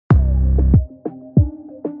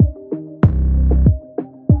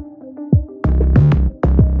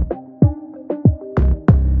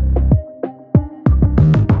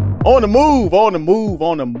On the move, on the move,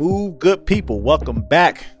 on the move. Good people, welcome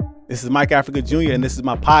back. This is Mike Africa Jr., and this is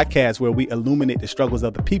my podcast where we illuminate the struggles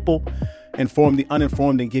of the people, inform the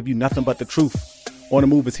uninformed, and give you nothing but the truth. On the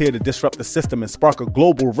Move is here to disrupt the system and spark a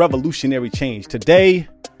global revolutionary change. Today,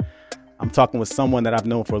 I'm talking with someone that I've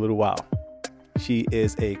known for a little while. She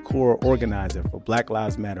is a core organizer for Black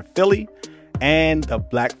Lives Matter Philly and the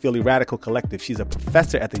Black Philly Radical Collective. She's a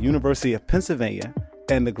professor at the University of Pennsylvania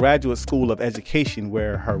and the Graduate School of Education,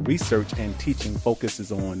 where her research and teaching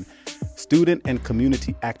focuses on student and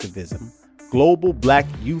community activism, global Black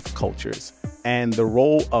youth cultures, and the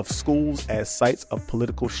role of schools as sites of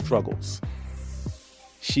political struggles.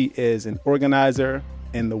 She is an organizer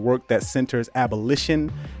in the work that centers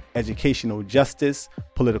abolition, educational justice,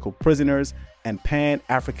 political prisoners, and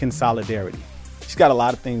Pan-African solidarity. She's got a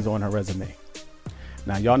lot of things on her resume.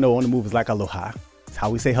 Now, y'all know On the Move is like aloha. It's how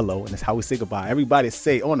we say hello, and it's how we say goodbye. Everybody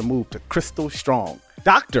say On the Move to Crystal Strong.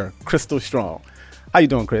 Dr. Crystal Strong. How you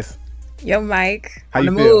doing, Chris? Yo, Mike. How on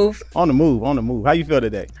you the feel? move. On the move, on the move. How you feel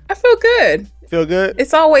today? I feel good. Feel good?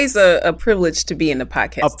 It's always a privilege to be in the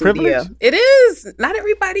podcast studio. Privilege? It is. Not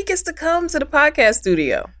everybody gets to come to the podcast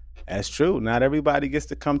studio. That's true. Not everybody gets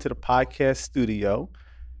to come to the podcast studio.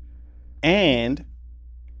 And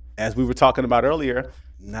as we were talking about earlier,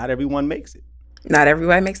 not everyone makes it. Not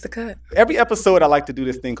everybody makes the cut. Every episode, I like to do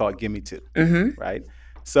this thing called Gimme Two, right?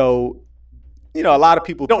 So, you know, a lot of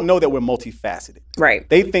people don't know that we're multifaceted. Right.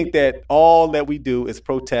 They think that all that we do is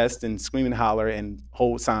protest and scream and holler and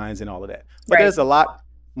hold signs and all of that. But Right. there's a lot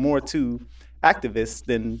more to activists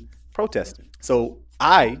than protesting. So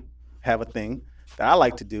I have a thing that I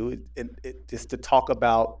like to do. It is to talk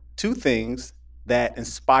about two things that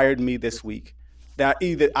inspired me this week that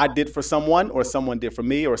either I did for someone or someone did for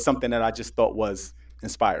me, or something that I just thought was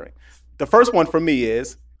inspiring. The first one for me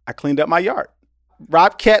is I cleaned up my yard.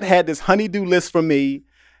 Rob Kett had this honey-do list for me,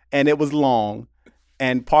 and it was long,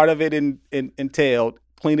 and part of it entailed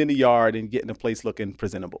cleaning the yard and getting the place looking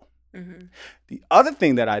presentable. Mm-hmm. The other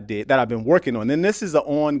thing that I did, that I've been working on, and this is an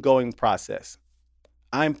ongoing process,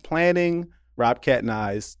 I'm planning Rob Kett and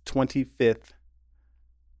I's 25th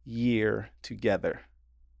year together.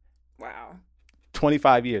 Wow.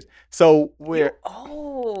 25 years. So we're...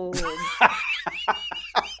 old.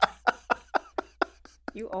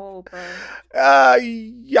 You old, bro.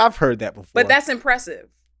 Yeah, I've heard that before. But that's impressive.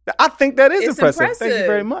 I think that is It's impressive. Thank you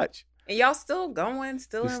very much. And y'all still going,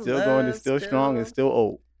 still We're in still love. going, it's still strong, and still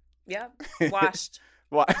old. Yep. Washed.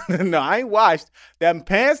 Well, no, I ain't washed. Them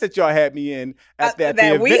pants that y'all had me in at the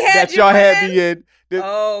that we event had that you y'all had in? me in.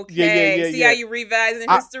 Okay. See how you revising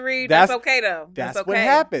history? That's okay, though. That's okay. what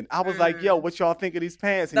happened. I was like, yo, what y'all think of these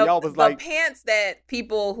pants? And y'all was like... The pants that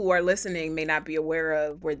people who are listening may not be aware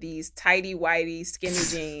of were these tighty-whitey skinny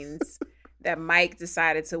jeans that Mike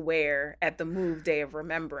decided to wear at the Move Day of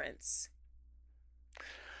Remembrance.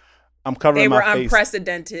 I'm covering my face. They were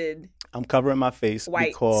unprecedented. I'm covering my face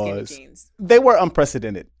white because skinny jeans. They were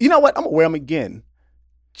unprecedented. You know what? I'm going to wear them again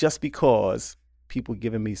just because people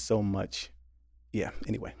giving me so much. Yeah,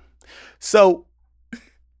 anyway. So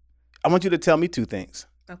I want you to tell me two things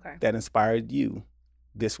that inspired you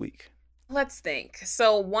this week. Let's think.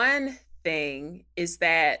 So one thing is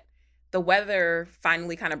that the weather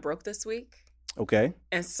finally kind of broke this week. Okay.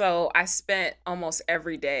 And so I spent almost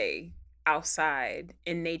every day outside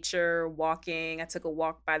in nature, walking. I took a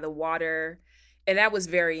walk by the water, and that was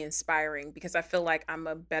very inspiring because I feel like I'm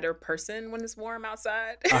a better person when it's warm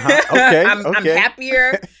outside. Okay. I'm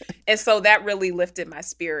happier. And so that really lifted my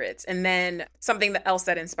spirits. And then something else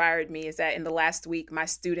that inspired me is that in the last week, my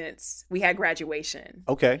students, we had graduation.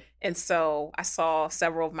 Okay. And so I saw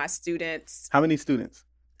several of my students. How many students?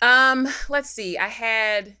 Let's see. I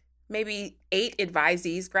had maybe 8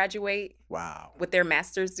 advisees graduate. Wow. With their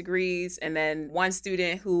master's degrees. And then one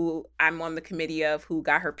student who I'm on the committee of who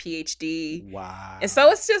got her PhD. Wow. And so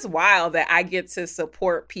it's just wild that I get to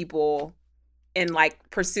support people in like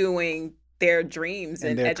pursuing their dreams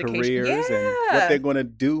and their education. careers Yeah. and what they're going to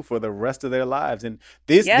do for the rest of their lives. And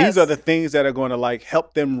these are the things that are going to like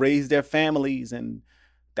help them raise their families and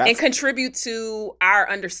contribute to our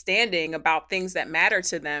understanding about things that matter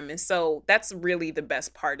to them. And so that's really the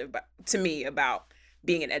best part to me about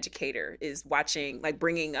being an educator is watching, like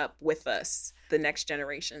bringing up with us the next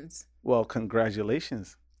generations. Well,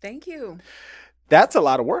 congratulations. Thank you. That's a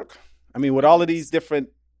lot of work. I mean, with all of these different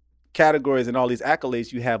categories and all these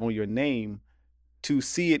accolades you have on your name, to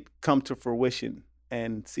see it come to fruition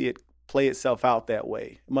and see it play itself out that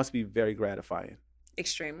way, it must be very gratifying.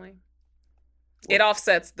 Extremely. It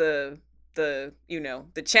offsets the the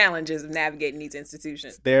challenges of navigating these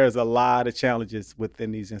institutions. There's a lot of challenges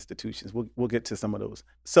within these institutions. We'll get to some of those.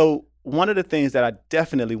 So one of the things that I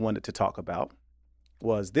definitely wanted to talk about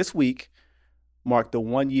was this week marked the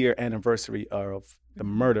 1-year anniversary of the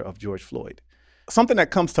murder of George Floyd. Something that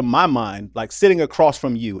comes to my mind, like sitting across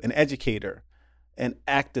from you, an educator, an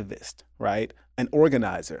activist, right? An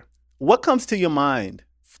organizer. What comes to your mind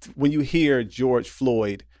when you hear George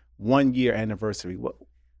Floyd 1-year anniversary? What?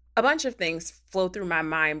 A bunch of things flow through my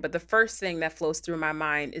mind, but the first thing that flows through my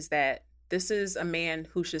mind is that this is a man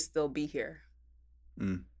who should still be here.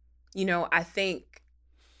 I think,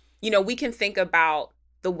 we can think about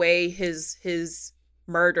the way his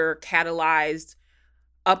murder catalyzed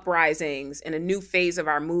uprisings and a new phase of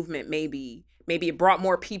our movement. Maybe it brought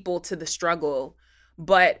more people to the struggle,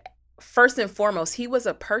 but first and foremost, he was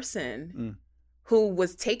a person who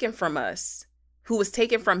was taken from us, who was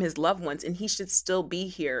taken from his loved ones, and he should still be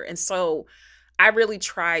here. And so I really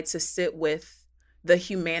tried to sit with the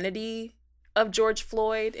humanity of George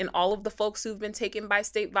Floyd and all of the folks who've been taken by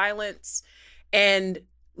state violence and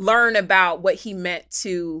learn about what he meant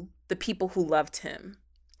to the people who loved him,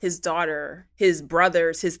 his daughter, his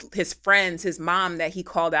brothers, his friends, his mom that he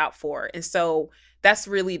called out for. And so that's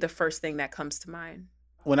really the first thing that comes to mind.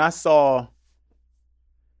 When I saw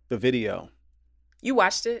the video. You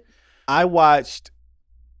watched it? I watched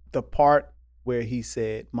the part where he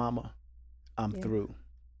said, "Mama, I'm through."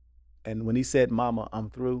 And when he said, "Mama, I'm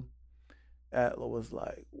through," Adler was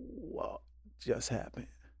like, what just happened?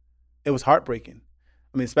 It was heartbreaking.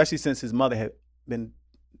 I mean, especially since his mother had been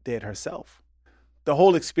dead herself. The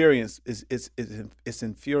whole experience is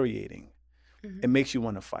infuriating. It makes you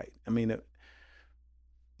want to fight. I mean,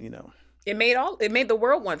 It made the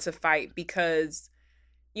world want to fight because,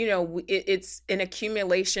 it's an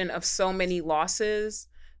accumulation of so many losses,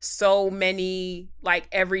 so many like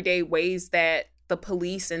everyday ways that the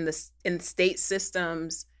police and the state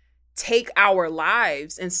systems take our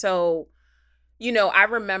lives. And so, I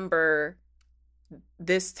remember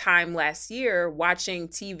this time last year watching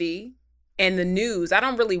TV and the news. I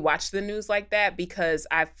don't really watch the news like that because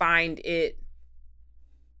I find it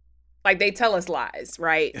like they tell us lies,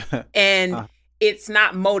 right? And it's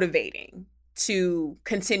not motivating to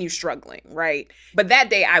continue struggling, right? But that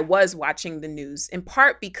day I was watching the news in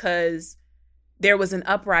part because there was an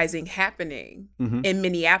uprising happening in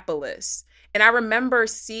Minneapolis. And I remember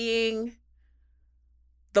seeing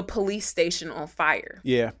the police station on fire.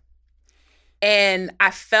 Yeah. And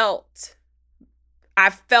I felt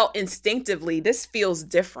instinctively, this feels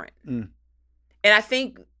different. And I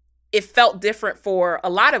think it felt different for a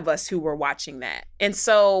lot of us who were watching that. And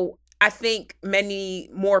so I think many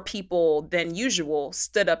more people than usual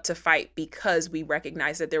stood up to fight because we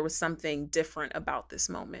recognized that there was something different about this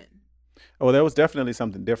moment. Oh, there was definitely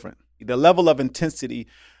something different. The level of intensity,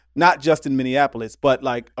 not just in Minneapolis, but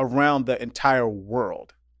like around the entire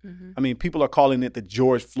world. I mean, people are calling it the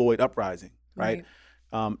George Floyd uprising, right?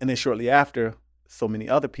 And then shortly after, so many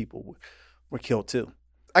other people were killed too.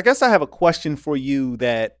 I guess I have a question for you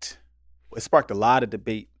that it sparked a lot of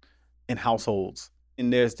debate in households.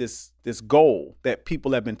 And there's this goal that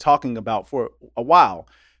people have been talking about for a while.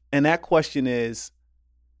 And that question is,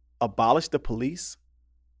 abolish the police?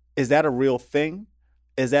 Is that a real thing?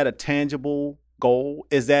 Is that a tangible goal?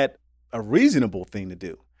 Is that a reasonable thing to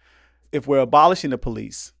do? If we're abolishing the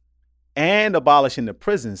police and abolishing the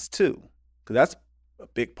prisons too, because that's a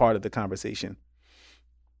big part of the conversation,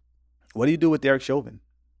 what do you do with Derek Chauvin?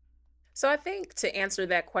 So I think to answer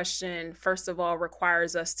that question, first of all,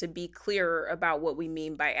 requires us to be clearer about what we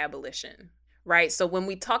mean by abolition, right? So when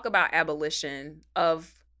we talk about abolition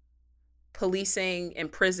of policing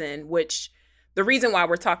and prison, which the reason why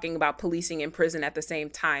we're talking about policing and prison at the same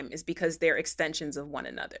time is because they're extensions of one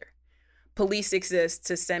another. Police exist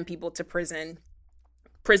to send people to prison.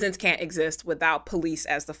 Prisons can't exist without police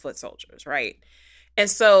as the foot soldiers, right? And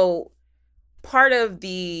so part of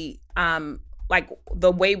the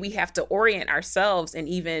the way we have to orient ourselves and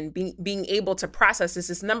even being able to process this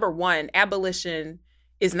is, number one, abolition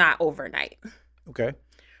is not overnight. Okay.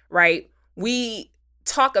 Right? We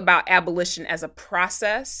talk about abolition as a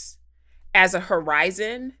process, as a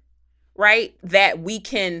horizon, right? That we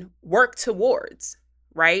can work towards,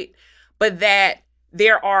 right? But that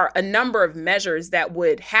there are a number of measures that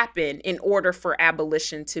would happen in order for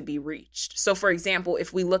abolition to be reached. So, for example,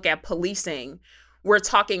 if we look at policing, we're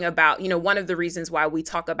talking about, one of the reasons why we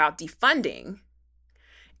talk about defunding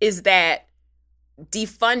is that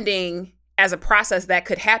defunding as a process that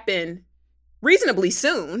could happen reasonably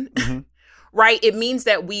soon, right? It means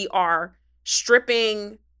that we are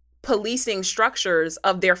stripping policing structures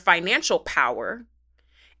of their financial power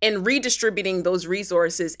and redistributing those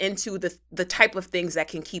resources into the type of things that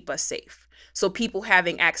can keep us safe. So people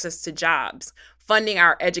having access to jobs, funding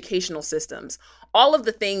our educational systems, all of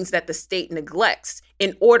the things that the state neglects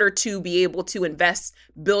in order to be able to invest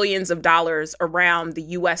billions of dollars around the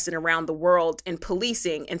US and around the world in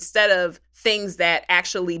policing instead of things that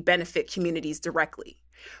actually benefit communities directly,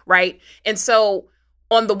 right? And so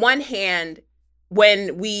on the one hand,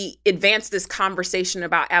 when we advance this conversation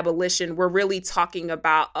about abolition, we're really talking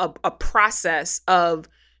about a process of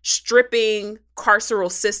stripping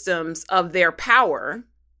carceral systems of their power,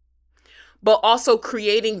 but also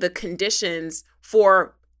creating the conditions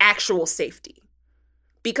for actual safety.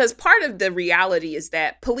 Because part of the reality is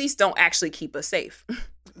that police don't actually keep us safe.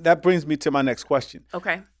 That brings me to my next question.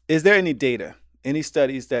 Okay. Is there any data, any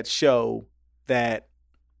studies that show that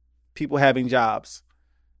people having jobs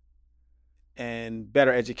and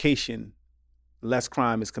better education, less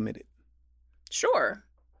crime is committed? Sure.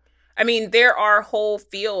 I mean, there are whole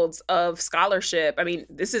fields of scholarship. I mean,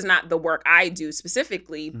 this is not the work I do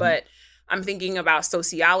specifically, but I'm thinking about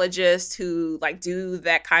sociologists who do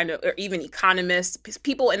that kind of, or even economists,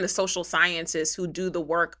 people in the social sciences who do the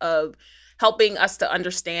work of helping us to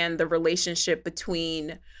understand the relationship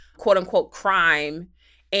between quote unquote crime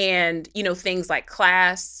and, things like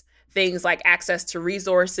class, things like access to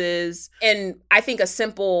resources. And I think a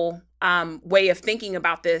simple way of thinking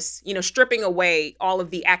about this, stripping away all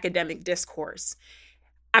of the academic discourse.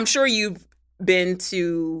 I'm sure you've been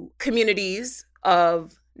to communities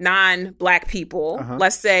of non-Black people,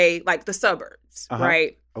 let's say like the suburbs,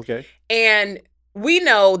 right? Okay. And we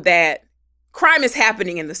know that crime is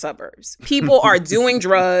happening in the suburbs. People are doing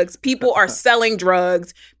drugs. People are selling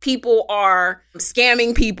drugs. People are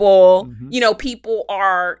scamming people. People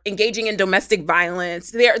are engaging in domestic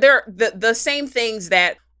violence. They're the same things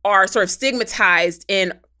that are sort of stigmatized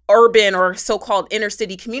in urban or so-called inner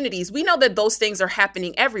city communities. We know that those things are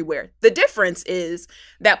happening everywhere. The difference is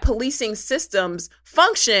that policing systems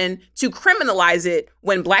function to criminalize it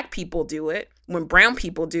when Black people do it, when brown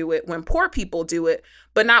people do it, when poor people do it,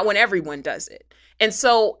 but not when everyone does it. And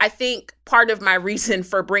so I think part of my reason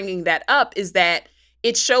for bringing that up is that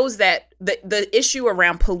it shows that the issue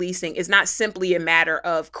around policing is not simply a matter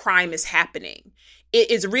of crime is happening.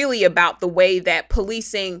 It is really about the way that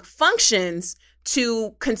policing functions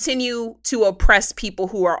to continue to oppress people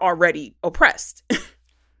who are already oppressed.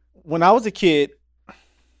 When I was a kid,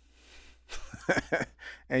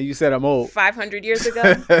 and you said I'm old. 500 years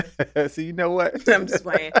ago? So you know what? I'm just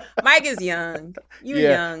playing. Mike is young. You're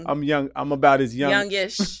young. I'm young. I'm about as young.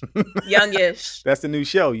 Youngish. Youngish. That's the new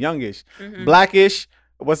show, Youngish. Blackish.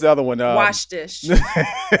 What's the other one? Washed-ish. You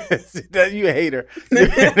a hater.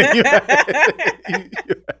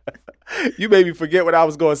 You made me forget what I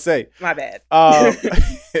was going to say. My bad.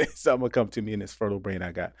 Something will come to me in this fertile brain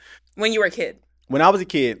I got. When you were a kid? When I was a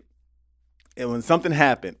kid, and when something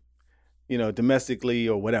happened, domestically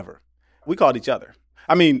or whatever, we called each other.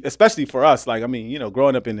 I mean, especially for us,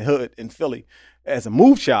 growing up in the hood in Philly as a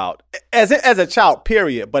move child, as a child,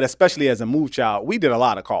 period, but especially as a move child, we did a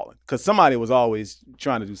lot of calling because somebody was always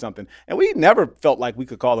trying to do something. And we never felt like we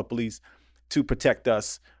could call the police to protect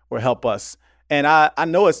us or help us. And I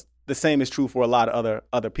know it's the same is true for a lot of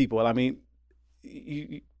other people. I mean,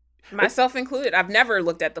 myself included. I've never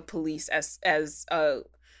looked at the police as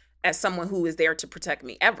someone who is there to protect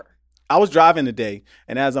me ever. I was driving today,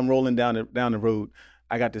 and as I'm rolling down the road,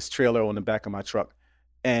 I got this trailer on the back of my truck,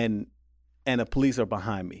 and the police are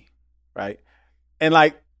behind me, right? And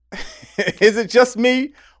is it just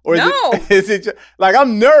me, or is it just,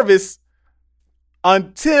 I'm nervous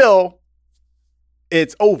until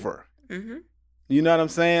it's over? Mm-hmm. You know what I'm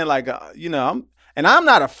saying? I'm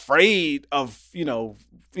not afraid of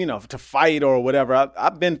to fight or whatever.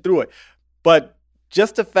 I've been through it, but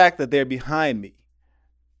just the fact that they're behind me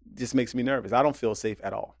just makes me nervous. I don't feel safe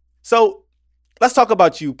at all. So let's talk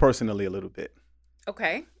about you personally a little bit.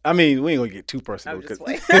 Okay. I mean, we ain't gonna get too personal. I'm just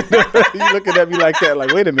playing. You looking at me like that,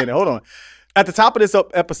 wait a minute, hold on. At the top of this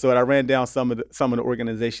episode, I ran down some of the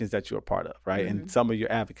organizations that you're a part of, right? Mm-hmm. And some of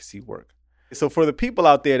your advocacy work. So for the people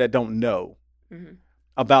out there that don't know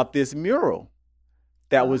about this mural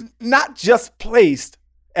that was not just placed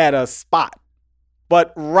at a spot,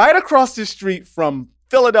 but right across the street from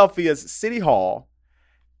Philadelphia's City Hall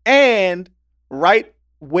and right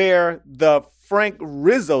where the Frank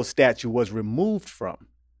Rizzo statue was removed from.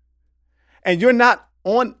 And you're not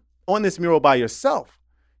on this mural by yourself.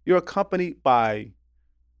 You're accompanied by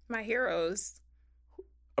my heroes.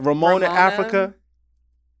 Ramona Africa,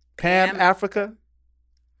 Pam Africa.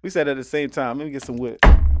 We said it at the same time. Let me get some wood.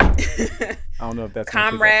 I don't know if that's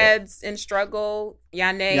Comrades in Struggle,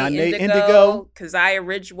 Yane Indigo, Keziah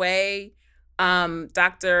Ridgway,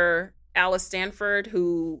 Dr. Alice Stanford,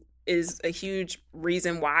 who is a huge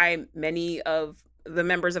reason why many of the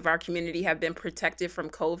members of our community have been protected from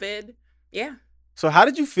COVID. Yeah. So how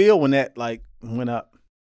did you feel when that like went up?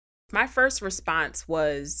 My first response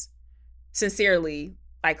was sincerely,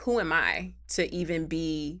 like, who am I to even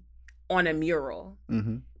be on a mural?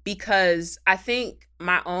 Mm-hmm. Because I think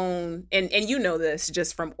my own, and you know this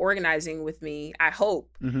just from organizing with me, I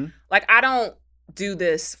hope, like, I don't do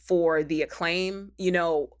this for the acclaim. You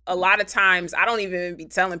know, a lot of times I don't even be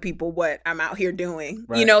telling people what I'm out here doing,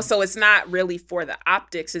 you know, so it's not really for the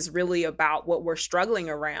optics. It's really about what we're struggling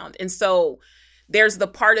around. And so there's the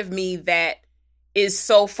part of me that is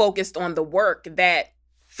so focused on the work that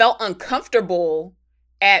felt uncomfortable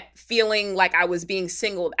at feeling like I was being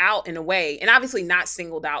singled out in a way. And obviously not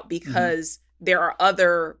singled out because there are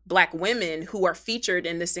other Black women who are featured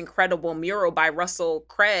in this incredible mural by Russell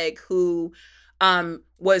Craig, who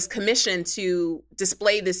was commissioned to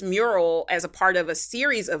display this mural as a part of a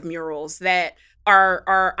series of murals that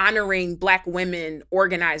are honoring Black women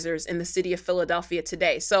organizers in the city of Philadelphia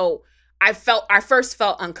today. So I first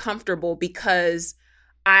felt uncomfortable because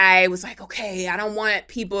I was like, okay, I don't want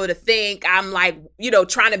people to think I'm like, you know,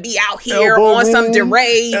 trying to be out here Elbow on room, some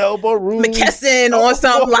DeRay McKesson, on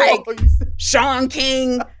some like Sean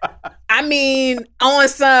King. I mean, on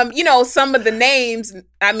some, you know, some of the names.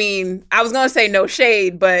 I mean, I was going to say no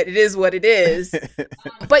shade, but it is what it is.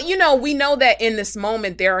 But, you know, we know that in this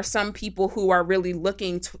moment, there are some people who are really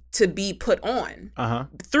looking to be put on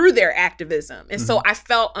through their activism. And so I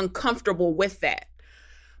felt uncomfortable with that.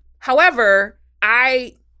 However,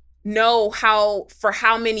 I know for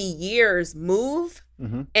how many years MOVE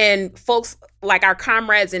and folks like our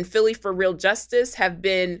comrades in Philly for Real Justice have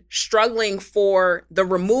been struggling for the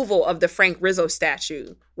removal of the Frank Rizzo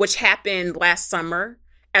statue, which happened last summer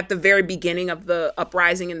at the very beginning of the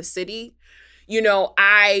uprising in the city. You know,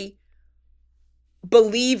 I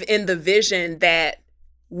believe in the vision that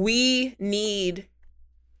we need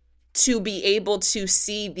to be able to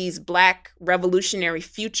see these Black revolutionary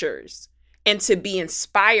futures and to be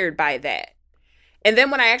inspired by that. And then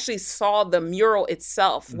when I actually saw the mural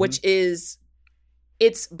itself, which is,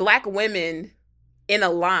 it's Black women in a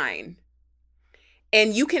line.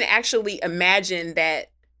 And you can actually imagine that,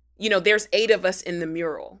 you know, there's 8 of us in the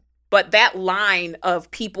mural, but that line of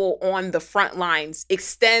people on the front lines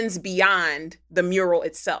extends beyond the mural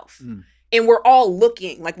itself. And we're all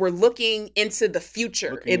looking, like we're looking into the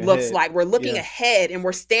future. It looks like we're looking ahead and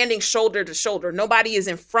we're standing shoulder to shoulder. Nobody is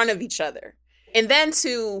in front of each other. And then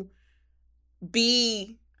to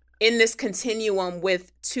be in this continuum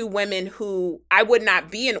with 2 women who I would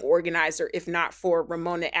not be an organizer if not for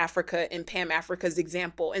Ramona Africa and Pam Africa's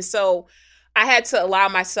example. And so I had to allow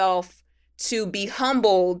myself to be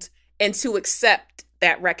humbled and to accept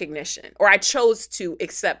that recognition, or I chose to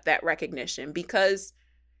accept that recognition because,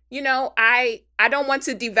 you know, I don't want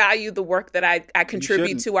to devalue the work that I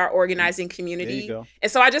contribute to our organizing community.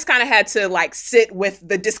 And so I just kind of had to like sit with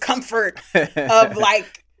the discomfort of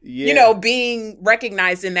like, you know, being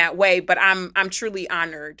recognized in that way. But I'm truly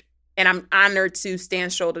honored, and I'm honored to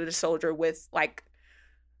stand shoulder to shoulder with like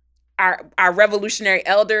our revolutionary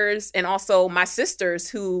elders and also my sisters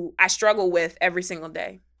who I struggle with every single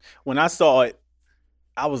day. When I saw it,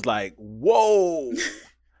 I was like, whoa.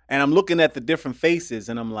 And I'm looking at the different faces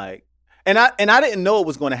and I'm like, and I didn't know it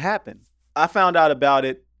was going to happen. I found out about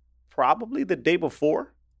it probably the day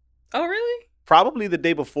before. Oh, really? Probably the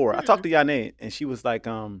day before. I talked to Yane and she was like,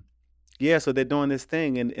 yeah, so they're doing this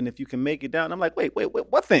thing. And if you can make it down, I'm like, wait,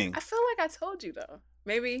 what thing? I feel like I told you though.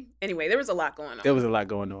 Maybe. Anyway, there was a lot going on. There was a lot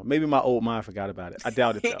going on. Maybe my old mind forgot about it. I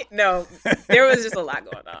doubt it though. No, there was just a lot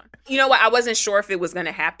going on. You know what? I wasn't sure if it was going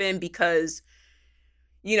to happen because,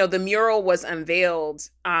 you know, the mural was unveiled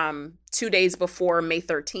 2 days before May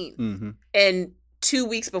 13th. And 2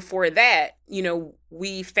 weeks before that, you know,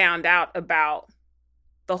 we found out about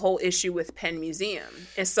the whole issue with Penn Museum.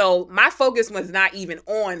 And so my focus was not even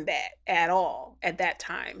on that at all at that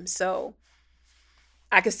time. So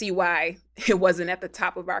I could see why it wasn't at the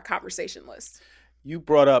top of our conversation list. You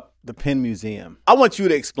brought up the Penn Museum. I want you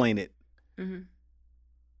to explain it.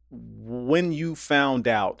 When you found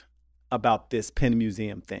out about this Penn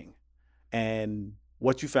Museum thing and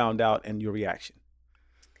what you found out and your reaction.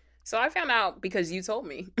 So I found out because you told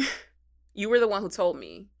me. You were the one who told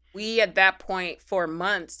me. We, at that point, for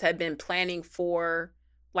months, had been planning for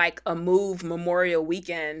like a MOVE Memorial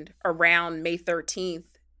Weekend around May 13th,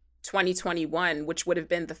 2021, which would have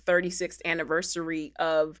been the 36th anniversary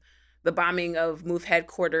of the bombing of MOVE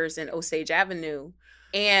headquarters in Osage Avenue.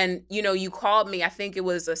 And, you know, you called me, I think it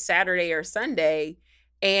was a Saturday or Sunday,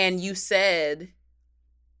 and you said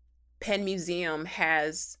Penn Museum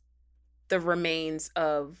has the remains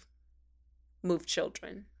of moved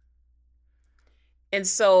children. And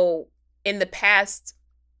so in the past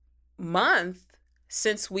month,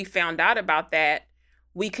 since we found out about that,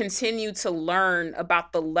 we continue to learn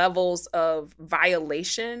about the levels of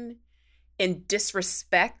violation and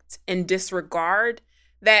disrespect and disregard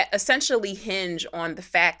that essentially hinge on the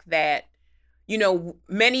fact that, you know,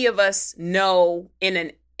 many of us know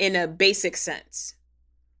in a basic sense.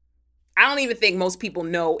 I don't even think most people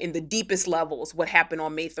know in the deepest levels what happened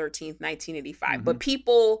on May 13th, 1985. Mm-hmm. But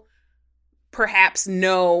people perhaps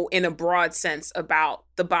know in a broad sense about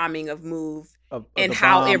the bombing of MOVE and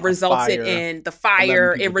how it resulted in the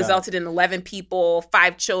fire. It resulted in 11 people,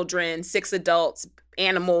 5 children, 6 adults,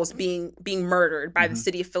 animals being murdered by the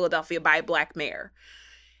city of Philadelphia by a Black mayor.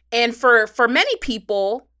 And for many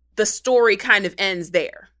people, the story kind of ends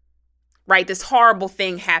there, right? This horrible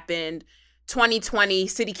thing happened. 2020,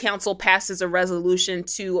 City Council passes a resolution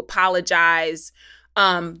to apologize.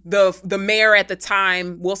 The mayor at the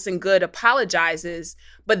time, Wilson Goode, apologizes.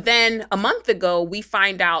 But then a month ago, we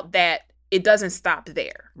find out that it doesn't stop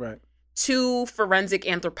there. Right. 2 forensic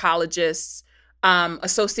anthropologists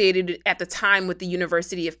associated at the time with the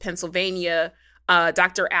University of Pennsylvania,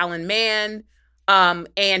 Dr. Alan Mann,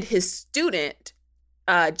 and his student,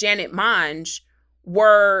 Janet Monge,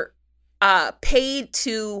 were paid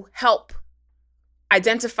to help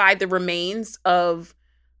identify the remains of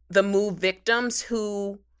the MOVE victims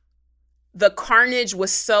who the carnage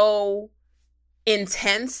was so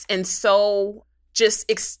intense and so just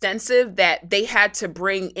extensive that they had to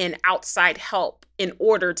bring in outside help in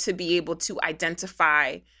order to be able to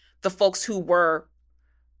identify the folks who were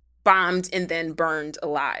bombed and then burned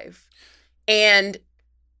alive. And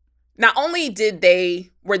not only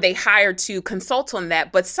were they hired to consult on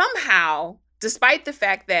that, but somehow, despite the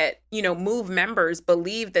fact that, you know, MOVE members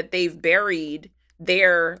believe that they've buried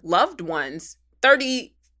their loved ones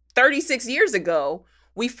 36 years ago,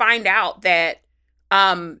 we find out that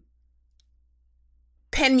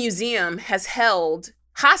Penn Museum has held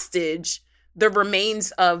hostage the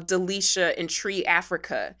remains of Delisha and Tree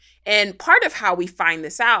Africa. And part of how we find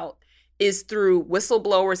this out is through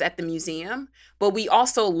whistleblowers at the museum. But we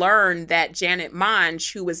also learned that Janet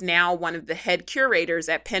Monge, who is now one of the head curators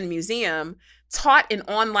at Penn Museum, taught an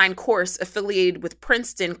online course affiliated with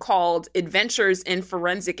Princeton called Adventures in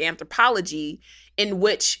Forensic Anthropology, in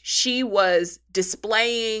which she was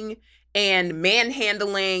displaying and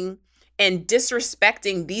manhandling and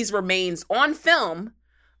disrespecting these remains on film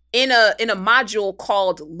in a module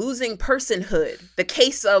called Losing Personhood, the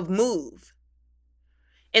Case of MOVE.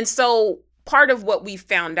 And so part of what we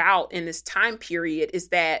found out in this time period is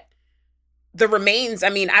that the remains, I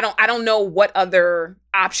mean, I don't know what other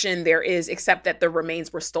option there is except that the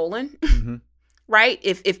remains were stolen, right?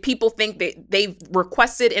 If people think that they've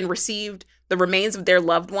requested and received the remains of their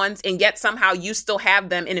loved ones, and yet somehow you still have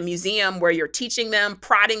them in a museum where you're teaching them,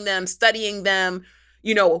 prodding them, studying them,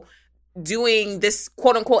 you know, doing this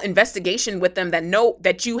quote unquote investigation with them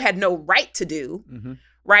that you had no right to do,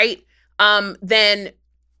 right? Then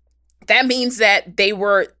that means that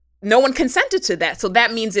no one consented to that. So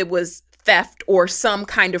that means it was theft or some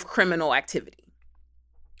kind of criminal activity.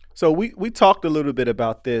 So we talked a little bit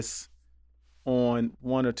about this on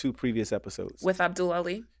 1 or 2 previous episodes. With Abdul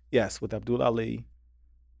Ali? Yes, with Abdul Ali.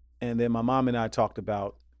 And then my mom and I talked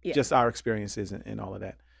about just our experiences and all of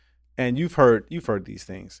that. And you've heard these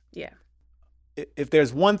things. Yeah. If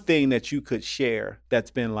there's one thing that you could share that's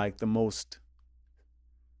been like the most,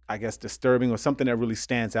 I guess, disturbing or something that really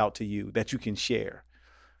stands out to you that you can share,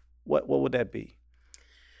 what would that be?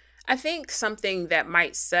 I think something that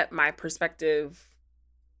might set my perspective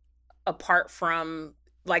apart from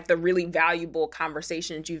like the really valuable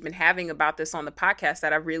conversations you've been having about this on the podcast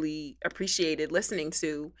that I really appreciated listening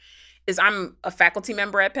to is I'm a faculty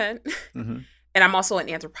member at Penn and I'm also an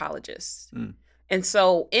anthropologist. And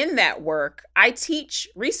so in that work, I teach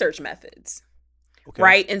research methods,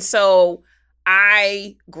 right? And so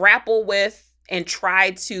I grapple with and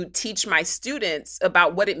try to teach my students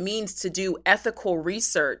about what it means to do ethical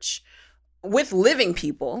research with living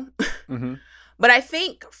people. But I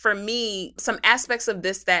think for me, some aspects of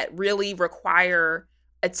this that really require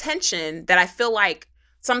attention that I feel like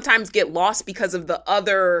sometimes get lost because of the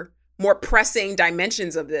other more pressing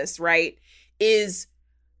dimensions of this, right, is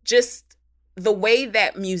just the way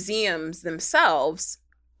that museums themselves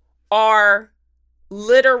are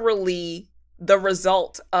literally the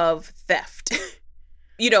result of theft.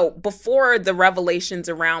 before the revelations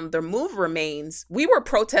around the MOVE remains, we were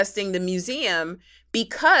protesting the museum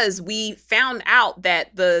because we found out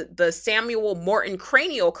that the Samuel Morton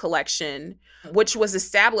cranial collection, which was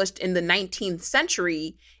established in the 19th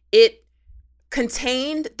century, it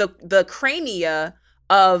contained the crania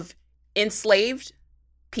of enslaved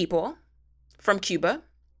people from Cuba,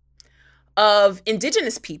 of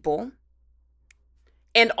indigenous people,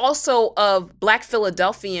 and also of Black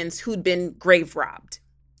Philadelphians who'd been grave robbed.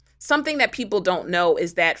 Something that people don't know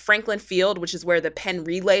is that Franklin Field, which is where the Penn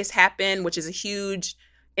Relays happen, which is a huge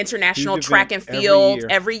international track and field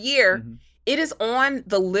every year, mm-hmm. It is on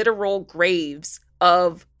the literal graves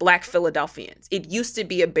of Black Philadelphians. It used to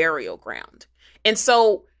be a burial ground. And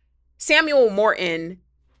so Samuel Morton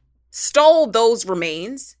stole those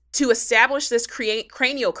remains to establish this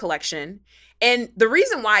cranial collection. And the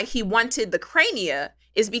reason why he wanted the crania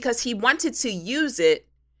is because he wanted to use it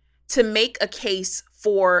to make a case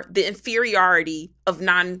for the inferiority of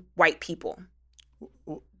non-white people.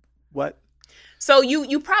 What? So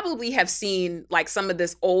you probably have seen like some of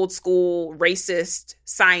this old school racist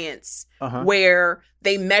science where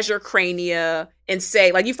they measure crania and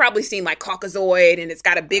say, like, you've probably seen like Caucasoid and it's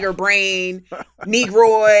got a bigger brain,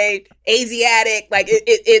 Negroid, Asiatic. Like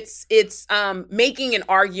it's making an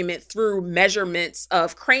argument through measurements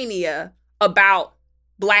of crania about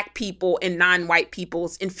Black people and non-white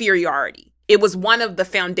people's inferiority. It was one of the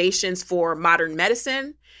foundations for modern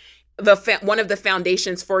medicine, one of the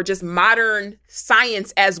foundations for just modern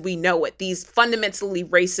science as we know it, these fundamentally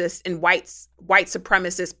racist and white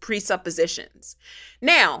supremacist presuppositions.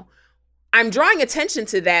 Now, I'm drawing attention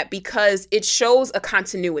to that because it shows a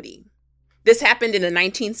continuity. This happened in the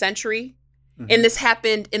 19th century, and this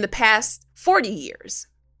happened in the past 40 years,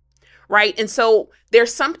 right? And so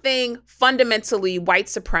there's something fundamentally white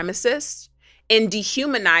supremacist and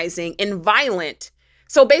dehumanizing and violent.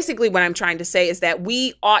 So basically what I'm trying to say is that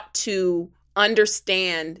we ought to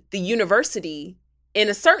understand the university in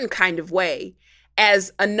a certain kind of way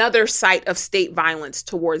as another site of state violence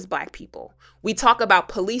towards Black people. We talk about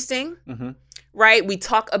policing, right? We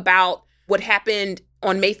talk about what happened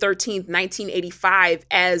on May 13th, 1985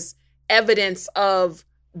 as evidence of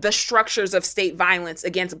the structures of state violence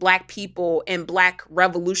against Black people and Black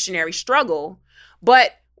revolutionary struggle.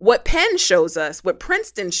 But what Penn shows us, what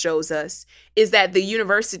Princeton shows us, is that the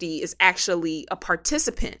university is actually a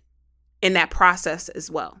participant in that process as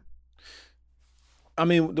well. I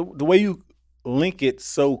mean, the way you link it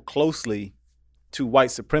so closely to white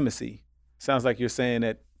supremacy sounds like you're saying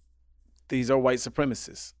that these are white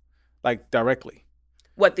supremacists, like directly.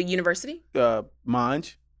 What, the university?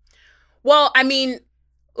 Monge. Well, I mean,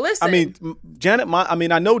 listen. I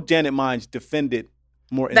mean, I know Janet Monge defended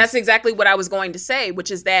Morton. That's exactly what I was going to say,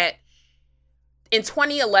 which is that in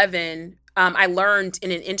 2011, I learned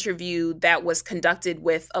in an interview that was conducted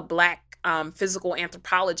with a Black physical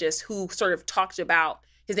anthropologist who sort of talked about,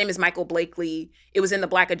 his name is Michael Blakely. It was in the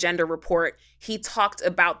Black Agenda report. He talked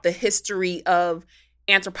about the history of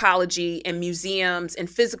anthropology and museums and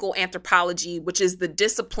physical anthropology, which is the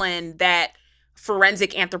discipline that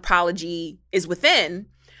forensic anthropology is within.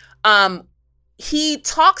 He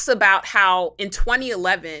talks about how in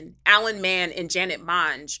 2011, Alan Mann and Janet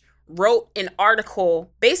Monge wrote an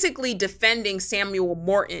article basically defending Samuel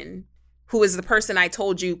Morton, who is the person I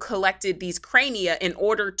told you collected these crania in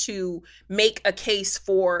order to make a case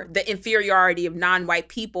for the inferiority of non-white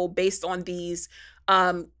people based on these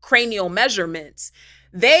cranial measurements.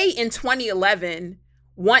 They, in 2011,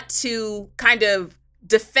 want to kind of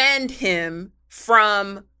defend him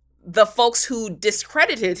from the folks who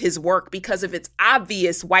discredited his work because of its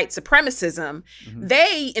obvious white supremacism.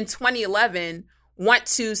 They, in 2011, want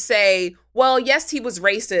to say, well, yes, he was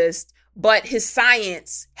racist, but his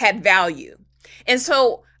science had value. And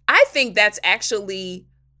so I think that's actually,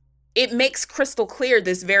 it makes crystal clear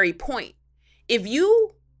this very point. If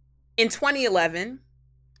you, in 2011,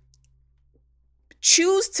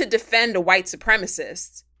 choose to defend a white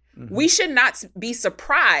supremacist, we should not be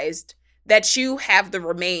surprised that you have the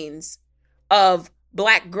remains of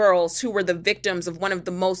Black girls who were the victims of one of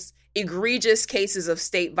the most egregious cases of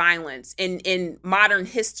state violence in modern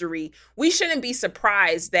history. We shouldn't be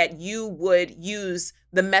surprised that you would use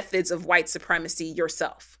the methods of white supremacy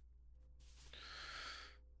yourself.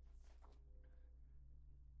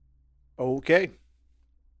 Okay.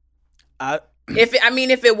 If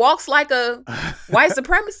it walks like a white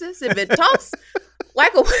supremacist, if it talks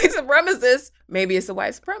like a white supremacist, maybe it's a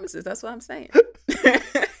white supremacist. That's what I'm saying.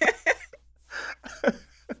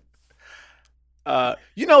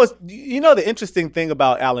 The interesting thing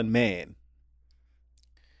about Alan Mann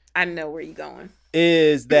I know where you're going.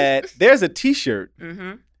 Is that there's a T-shirt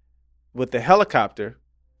Mm-hmm. with the helicopter,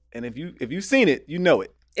 and if you've seen it, you know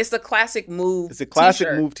it. It's a classic Move. It's a classic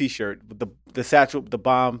t-shirt. Move T-shirt with the satchel, the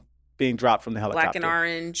bomb being dropped from the helicopter. Black and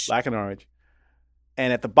orange. Black and orange.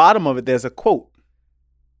 And at the bottom of it, there's a quote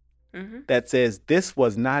that says, "This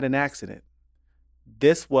was not an accident.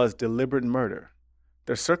 This was deliberate murder.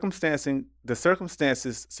 The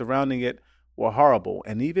circumstances surrounding it were horrible,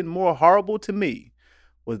 and even more horrible to me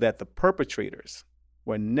was that the perpetrators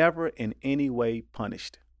were never in any way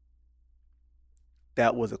punished."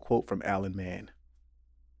 That was a quote from Alan Mann.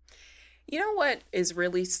 You know what is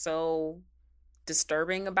really so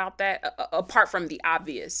disturbing about that, apart from the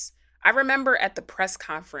obvious? I remember at the press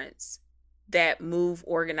conference that Move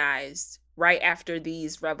organized right after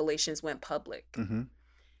these revelations went public. Mm-hmm.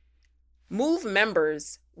 Move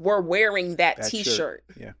members were wearing that T-shirt.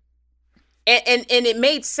 Yeah. And it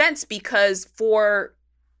made sense because for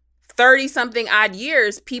 30-something odd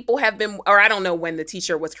years, people have been, or I don't know when the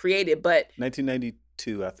T-shirt was created, but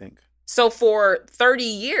 1992, I think. So for 30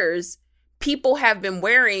 years, people have been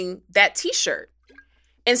wearing that T-shirt.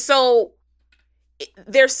 And so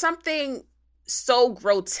there's something so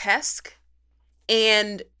grotesque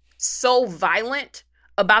and so violent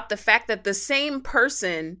about the fact that the same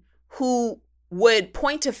person who would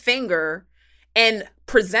point a finger and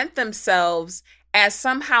present themselves as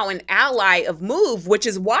somehow an ally of Move, which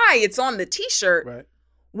is why it's on the T-shirt, Right.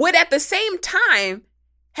 would at the same time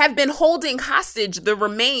have been holding hostage the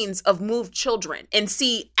remains of Move children and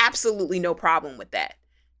see absolutely no problem with that.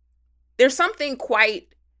 There's something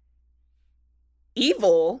quite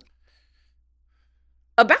evil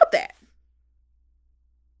about that.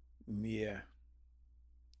 Yeah.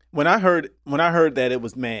 When I heard that it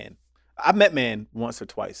was Mann, I met Mann once or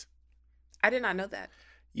twice. I did not know that.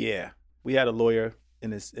 Yeah, we had a lawyer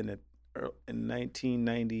in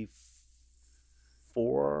 1994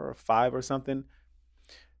 or 5 or something,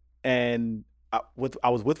 and I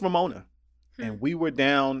was with Ramona, and we were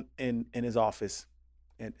down in his office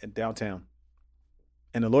in downtown,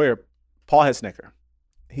 and the lawyer Paul Hesnecker,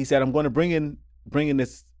 he said, "I'm going to bring in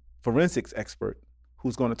this forensics expert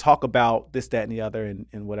who's going to talk about this, that, and the other,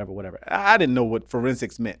 and whatever. I didn't know what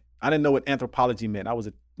forensics meant. I didn't know what anthropology meant. I was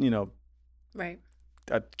a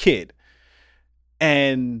kid.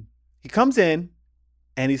 And he comes in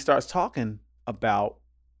and he starts talking about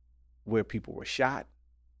where people were shot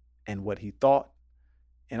and what he thought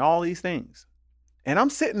and all these things. And I'm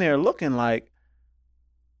sitting there looking like,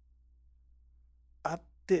 I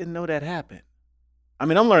didn't know that happened. I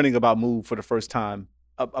mean, I'm learning about Move for the first time,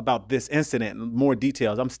 about this incident and more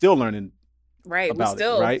details. I'm still learning. Right. We're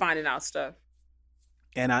still finding out stuff.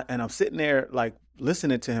 And I'm sitting there like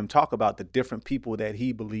listening to him talk about the different people that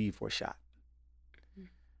he believed were shot.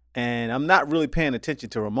 And I'm not really paying attention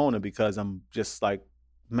to Ramona because I'm just like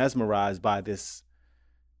mesmerized by this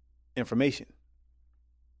information.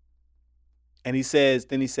 And he says,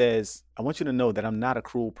 I want you to know that I'm not a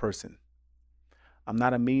cruel person. I'm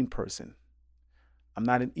not a mean person. I'm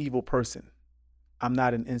not an evil person. I'm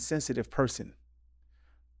not an insensitive person.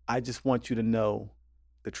 I just want you to know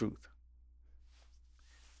the truth.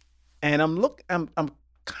 And I'm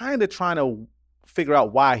kind of trying to figure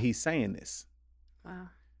out why he's saying this. Wow.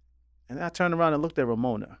 And I turned around and looked at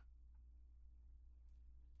Ramona.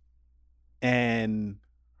 And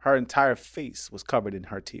her entire face was covered in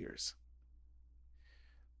her tears.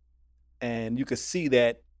 And you could see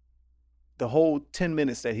that the whole 10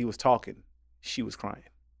 minutes that he was talking, she was crying.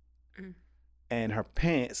 Mm. And her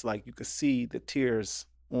pants, like you could see the tears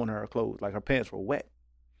on her clothes, like her pants were wet.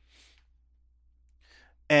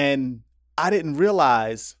 And I didn't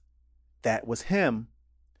realize that was him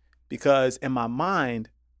because in my mind,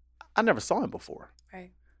 I never saw him before.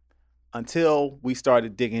 Right. Until we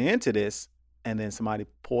started digging into this, and then somebody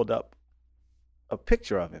pulled up a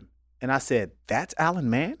picture of him. And I said, that's Alan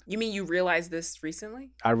Mann? You mean you realized this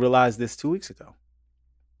recently? I realized this 2 weeks ago.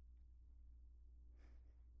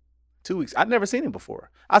 2 weeks. I'd never seen him before.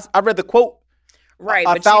 I read the quote right,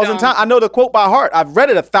 a 1,000 times. I know the quote by heart. I've read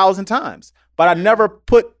it 1,000 times, but I never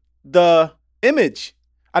put the image.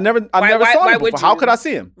 I never saw him before. How could I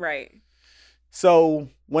see him? Right. So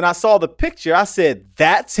when I saw the picture, I said,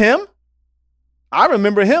 that's him? I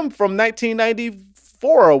remember him from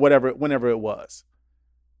 1994 or whenever it was.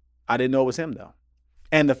 I didn't know it was him though.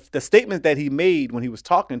 And the statement that he made when he was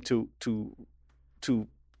talking to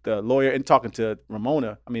the lawyer and talking to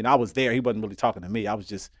Ramona, I mean, I was there. He wasn't really talking to me. I was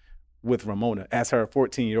just with Ramona as her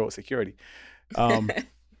 14-year-old security.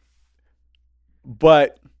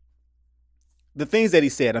 But the things that he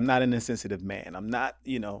said, I'm not an insensitive man. I'm not.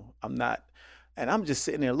 And I'm just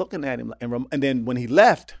sitting there looking at him. And then when he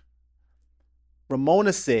left,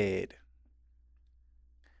 Ramona said,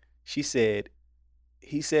 she said,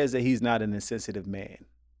 he says that he's not an insensitive man.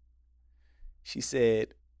 She said,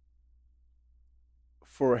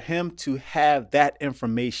 for him to have that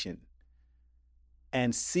information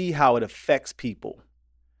and see how it affects people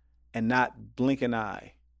and not blink an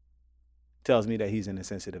eye tells me that he's an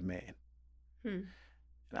insensitive man. And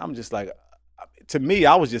I'm just like, to me,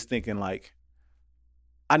 I was just thinking like,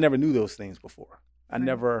 I never knew those things before. I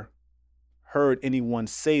never heard anyone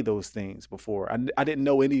say those things before. I didn't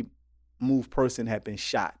know any MOVE person had been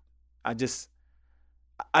shot. I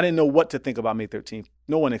didn't know what to think about May 13th.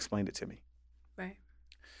 No one explained it to me. Right.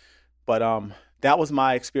 But that was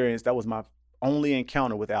my experience. That was my only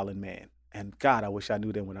encounter with Alan Mann. And God, I wish I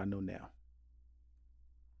knew then what I know now.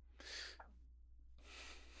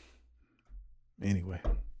 Anyway.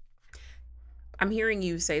 I'm hearing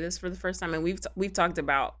you say this for the first time, and we've talked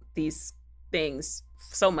about these things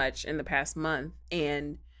so much in the past month,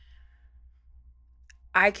 and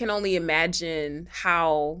I can only imagine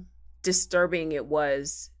how disturbing it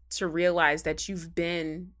was to realize that you've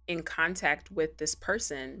been in contact with this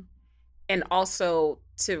person, and also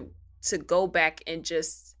to go back and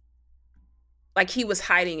just like he was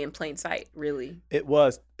hiding in plain sight, really. It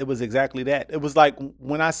was exactly that. It was like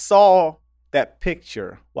when I saw that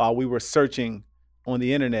picture while we were searching on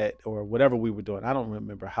the internet or whatever we were doing. I don't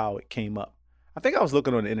remember how it came up. I think I was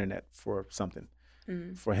looking on the internet for something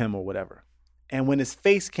for him or whatever. And when his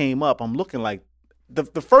face came up, I'm looking like,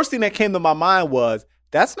 the first thing that came to my mind was,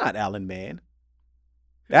 that's not Alan Mann.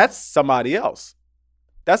 That's somebody else.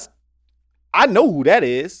 I know who that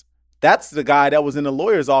is. That's the guy that was in the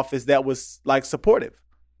lawyer's office that was like supportive.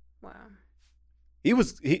 Wow.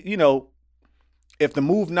 If the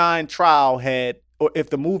Move 9 trial if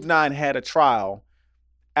the Move 9 had a trial,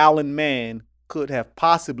 Alan Mann could have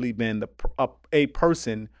possibly been a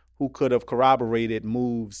person who could have corroborated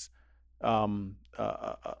Move's the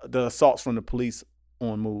assaults from the police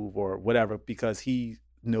on Move or whatever, because he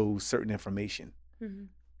knows certain information. Mm-hmm.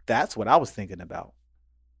 That's what I was thinking about.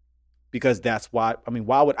 Because that's why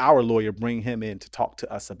would our lawyer bring him in to talk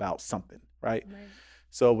to us about something, right?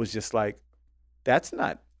 So it was just like, that's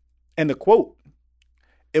not. And the quote,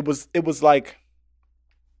 it was like,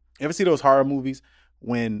 you ever see those horror movies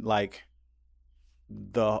when like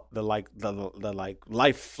the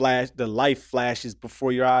life flashes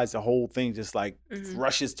before your eyes, the whole thing just like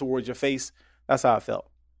rushes towards your face? That's how I felt.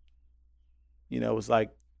 It was like,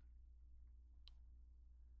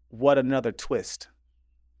 what another twist.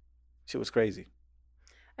 Shit was crazy.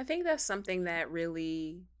 I think that's something that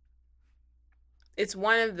really, it's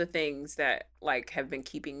one of the things that like have been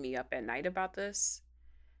keeping me up at night about this.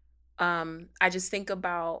 I just think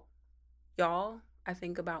about y'all. I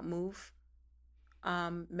think about Move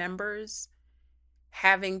members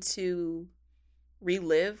having to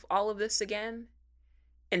relive all of this again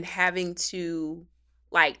and having to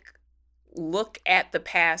like look at the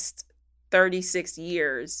past 36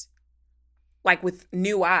 years like with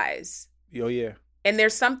new eyes. Oh, yeah. And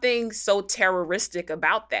there's something so terroristic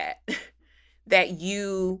about that, that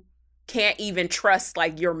you can't even trust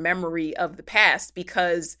like your memory of the past,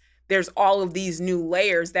 because there's all of these new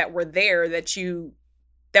layers that were there that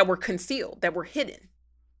were concealed, that were hidden.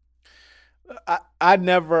 I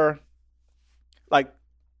never, like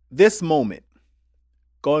this moment,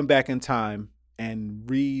 going back in time and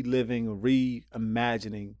reliving,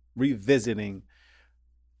 reimagining, revisiting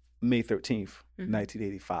May 13th,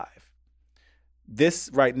 1985.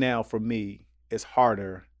 This right now for me is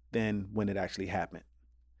harder than when it actually happened.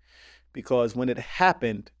 Because when it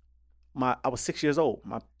happened, I was 6 years old.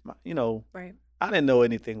 Right. I didn't know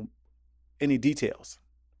any details.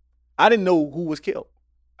 I didn't know who was killed.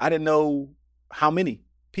 I didn't know how many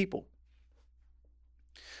people.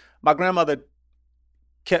 My grandmother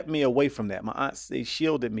kept me away from that. My aunts, they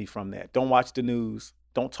shielded me from that. Don't watch the news.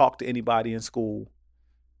 Don't talk to anybody in school.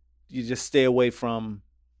 You just stay away from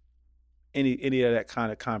any of that kind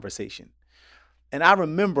of conversation. And I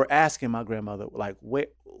remember asking my grandmother, like,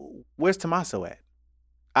 where's Tommaso at?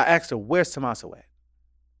 I asked her, where's Tommaso at?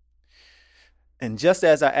 And just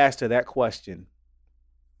as I asked her that question,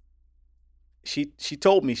 she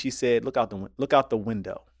told me, she said, look out the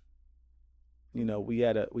window. We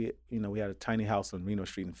had a tiny house on Reno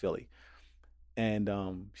Street in Philly. And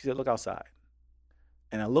she said, look outside.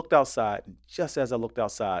 And I looked outside, and just as I looked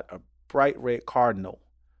outside, a bright red cardinal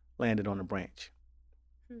landed on a branch.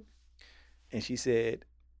 And she said,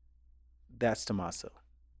 that's Tommaso.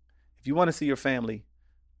 If you want to see your family,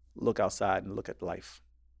 look outside and look at life.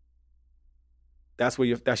 That's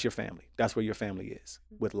your family. That's where your family is,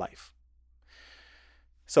 with life.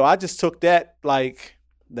 So I just took that like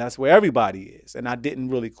That's where everybody is. And I didn't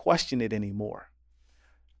really question it anymore.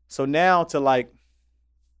 So now to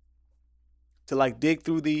dig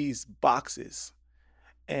through these boxes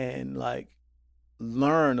and like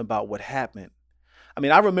learn about what happened. I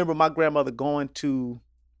mean, I remember my grandmother going to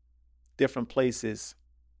different places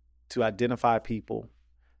to identify people.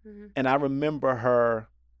 Mm-hmm. And I remember her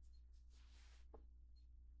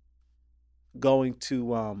going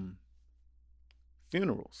to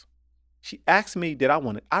funerals. She asked me,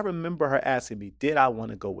 I remember her asking me, did I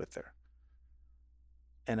want to go with her?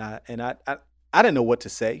 And I didn't know what to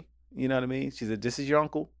say. You know what I mean? She said, this is your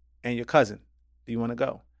uncle and your cousin. Do you want to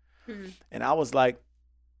go? Mm-hmm. And I was like,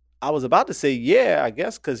 I was about to say, yeah, I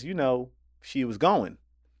guess, because, you know, she was going.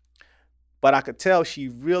 But I could tell she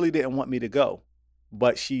really didn't want me to go.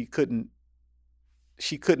 But she couldn't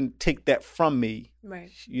take that from me.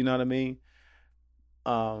 Right. You know what I mean?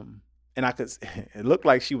 And it looked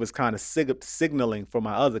like she was kind of signaling for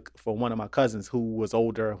one of my cousins who was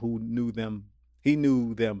older, who knew them. He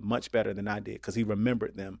knew them much better than I did because he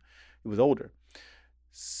remembered them. He was older.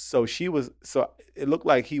 So it looked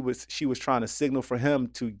like she was trying to signal for him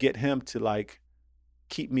to get him to like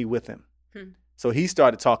keep me with him. So he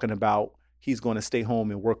started talking about he's going to stay home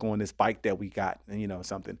and work on this bike that we got and, you know,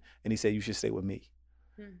 something. And he said, you should stay with me.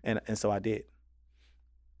 And so I did.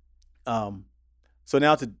 So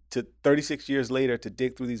now to 36 years later, to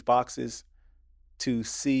dig through these boxes, to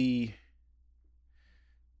see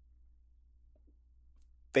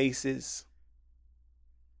faces,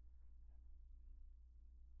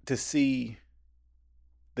 to see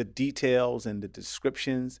the details and the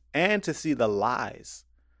descriptions, and to see the lies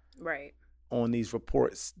right on these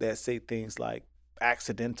reports that say things like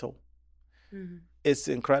accidental. Mm-hmm. It's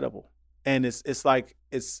incredible. And it's like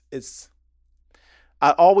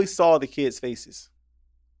I always saw the kids' faces.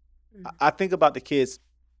 Mm-hmm. I think about the kids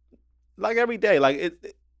like every day. Like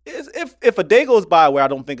if a day goes by where I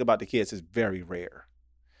don't think about the kids, it's very rare.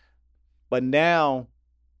 But now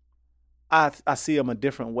I see them a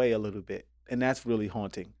different way a little bit, and that's really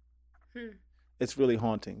haunting. It's really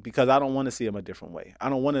haunting because I don't want to see them a different way. I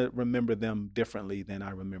don't want to remember them differently than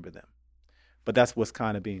I remember them. But that's what's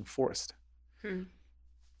kind of being forced.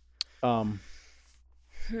 I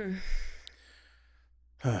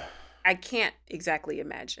can't exactly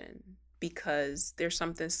imagine because there's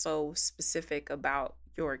something so specific about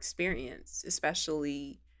your experience,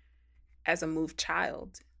 especially as a moved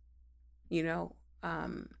child, you know.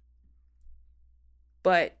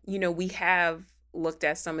 But, you know, we have looked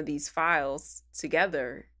at some of these files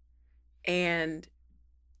together and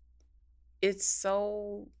it's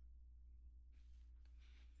so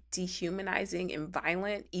dehumanizing and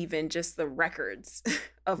violent, even just the records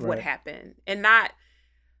of what happened, and not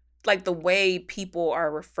like the way people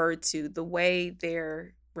are referred to, the way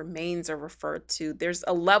their remains are referred to. There's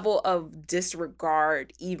a level of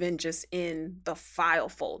disregard even just in the file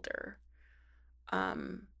folder.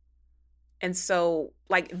 And so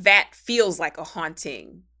like that feels like a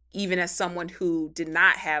haunting, even as someone who did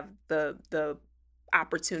not have the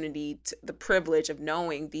opportunity, the privilege of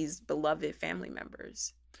knowing these beloved family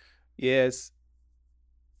members. Yes.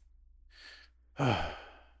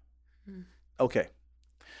 Okay.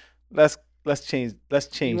 Let's change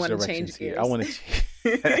directions here. I want to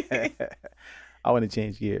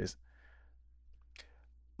change gears.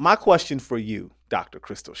 My question for you, Dr.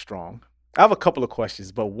 Crystal Strong. I have a couple of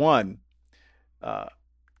questions, but one,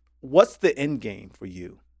 what's the end game for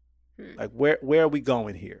you? Like where are we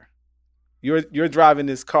going here? You're driving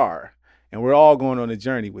this car and we're all going on a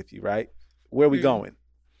journey with you, right? Where are we going?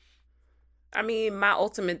 I mean, my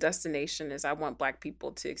ultimate destination is I want Black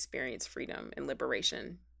people to experience freedom and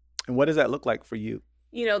liberation. And what does that look like for you?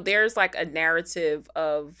 You know, there's like a narrative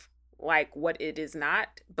of like what it is not,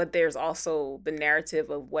 but there's also the narrative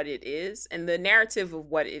of what it is. And the narrative of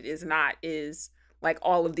what it is not is like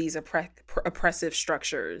all of these oppressive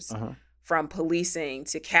structures, from policing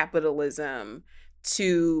to capitalism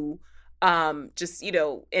to just, you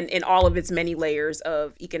know, in all of its many layers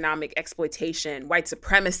of economic exploitation, white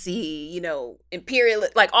supremacy, you know, imperial,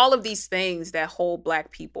 like all of these things that hold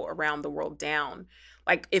Black people around the world down.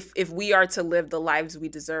 Like if we are to live the lives we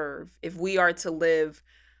deserve, if we are to live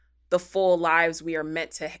the full lives we are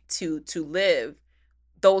meant to live,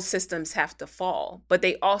 those systems have to fall. But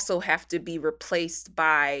they also have to be replaced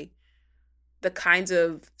by the kinds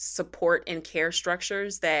of support and care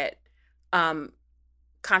structures that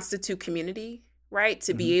constitute community, right?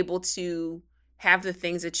 To be able to have the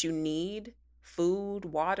things that you need, food,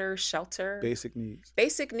 water, shelter. Basic needs,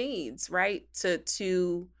 right?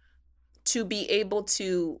 To be able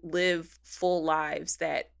to live full lives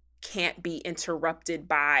that can't be interrupted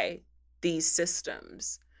by these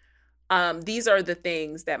systems. These are the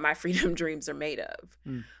things that my freedom dreams are made of.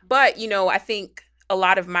 But, I think a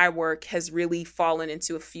lot of my work has really fallen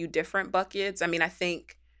into a few different buckets. I mean, I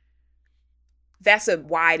think that's a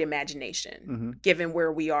wide imagination, given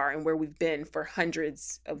where we are and where we've been for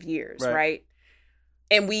hundreds of years, right?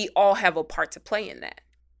 And we all have a part to play in that.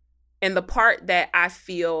 And the part that I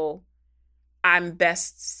feel I'm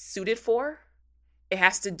best suited for, it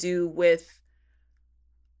has to do with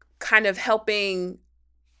kind of helping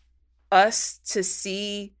us to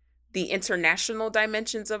see the international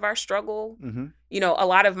dimensions of our struggle. A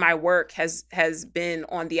lot of my work has been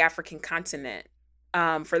on the African continent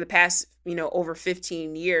for the past, over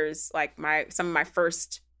 15 years. Like my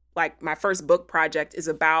first book project is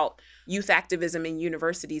about youth activism in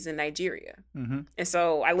universities in Nigeria. And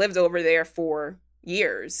so I lived over there for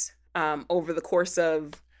years over the course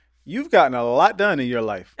of... You've gotten a lot done in your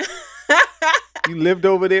life. You lived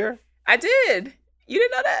over there? I did. You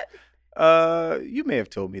didn't know that? You may have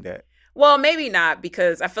told me that. Well, maybe not,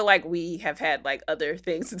 because I feel like we have had like other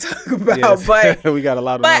things to talk about. Yes. But we got a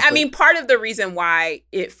lot of... But I mean, part of the reason why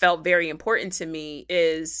it felt very important to me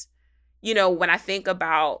is, when I think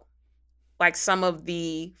about like some of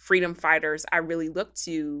the freedom fighters I really look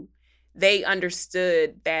to, they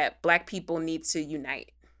understood that Black people need to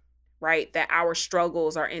unite, right? That our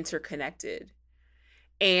struggles are interconnected.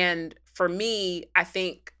 And for me, I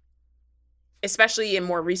think, especially in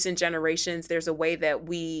more recent generations, there's a way that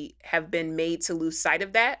we have been made to lose sight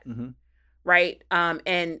of that, right?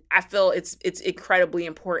 And I feel it's incredibly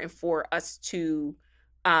important for us to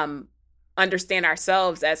understand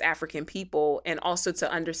ourselves as African people, and also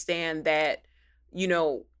to understand that,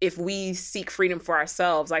 if we seek freedom for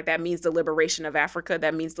ourselves, like that means the liberation of Africa,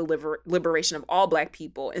 that means the liberation of all Black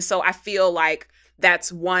people. And so I feel like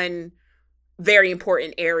that's one very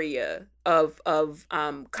important area of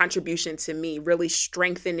contribution to me, really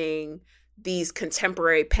strengthening these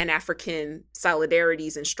contemporary Pan-African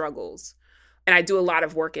solidarities and struggles. And I do a lot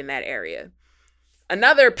of work in that area.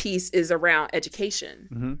 Another piece is around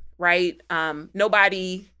education, right?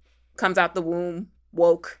 Nobody comes out the womb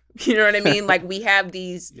woke. You know what I mean? Like, we have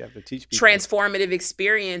these transformative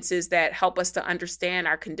experiences that help us to understand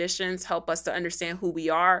our conditions, help us to understand who we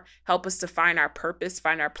are, help us to find our purpose,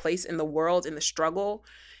 find our place in the world, in the struggle.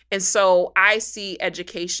 And so I see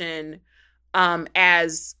education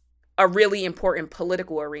as a really important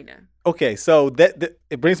political arena. Okay, so that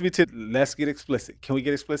it brings me to, let's get explicit. Can we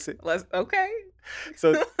get explicit? Okay.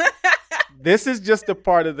 So this is just a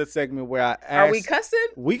part of the segment where I ask. Are we cussing?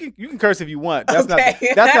 You can curse if you want. That's not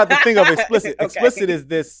the thing of explicit. Okay. Explicit is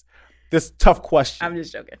this tough question. I'm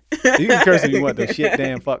just joking. You can curse if you want, though. Shit,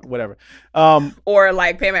 damn, fuck, whatever. Or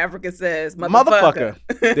like Pam Africa says, motherfucker.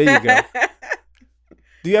 There you go.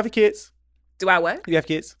 Do you have kids? Do I what? Do you have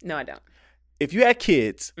kids? No, I don't. If you had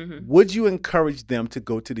kids, would you encourage them to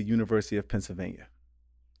go to the University of Pennsylvania?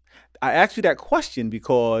 I asked you that question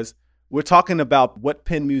because we're talking about what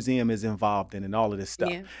Penn Museum is involved in and all of this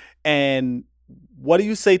stuff. Yeah. And what do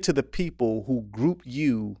you say to the people who group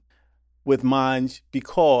you with Manj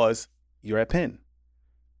because you're at Penn?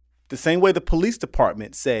 The same way the police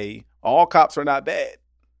department say all cops are not bad.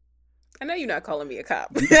 I know you're not calling me a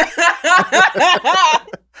cop.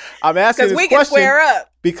 I'm asking this question. Because we can square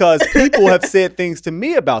up. Because people have said things to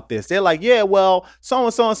me about this. They're like, yeah, well,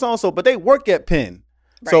 so-and-so and so-and-so, but they work at Penn.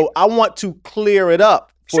 Right. So I want to clear it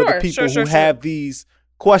up for the people who have these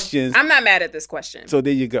questions. I'm not mad at this question. So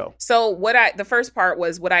there you go. So the first part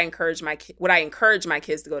was, would I encourage my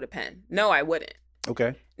kids to go to Penn? No, I wouldn't.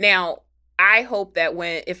 Okay. Now, I hope that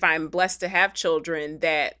if I'm blessed to have children,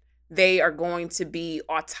 that they are going to be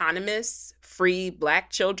autonomous, free Black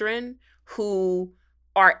children who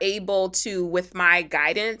are able to, with my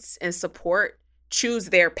guidance and support, choose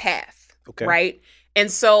their path. Okay. Right? And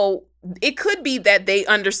so it could be that they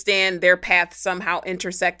understand their path somehow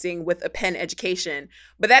intersecting with a Penn education,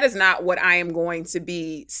 but that is not what I am going to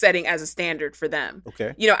be setting as a standard for them.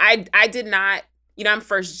 Okay. I did not, I'm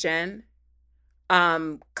first gen,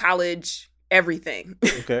 college, everything.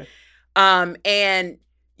 Okay. And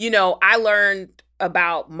I learned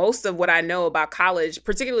about most of what I know about college,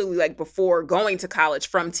 particularly like before going to college,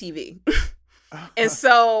 from TV. And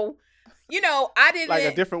so, I didn't... Like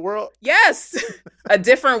A Different World? Yes. A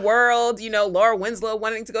Different World, Laura Winslow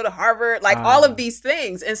wanting to go to Harvard, like all of these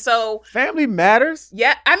things. And so... Family Matters?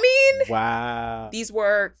 Yeah. I mean... Wow. These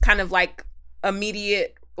were kind of like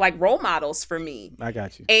immediate like role models for me. I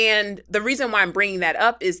got you. And the reason why I'm bringing that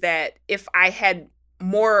up is that if I had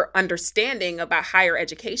more understanding about higher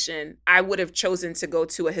education, I would have chosen to go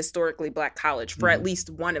to a historically Black college for at least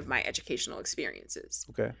one of my educational experiences.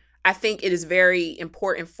 Okay. I think it is very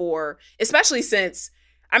important for, especially since,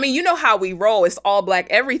 I mean, you know how we roll. It's all Black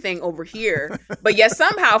everything over here. But yet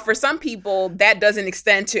somehow for some people, that doesn't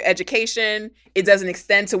extend to education. It doesn't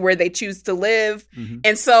extend to where they choose to live. Mm-hmm.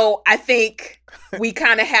 And so I think we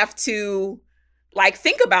kind of have to like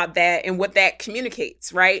think about that and what that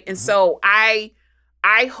communicates, right? And so I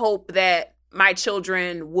hope that my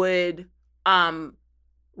children would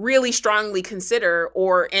really strongly consider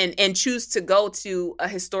and choose to go to a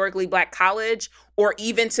historically Black college, or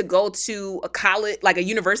even to go to a college, like a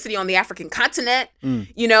university on the African continent.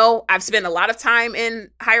 You know, I've spent a lot of time in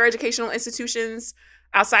higher educational institutions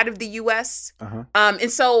outside of the U.S.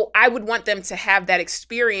 And so I would want them to have that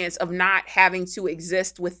experience of not having to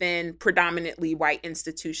exist within predominantly white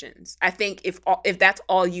institutions. I think if that's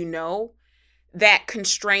all you know, that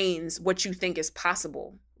constrains what you think is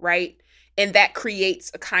possible, right? And that creates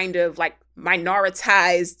a kind of like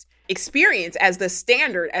minoritized experience as the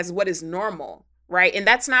standard, as what is normal, right? And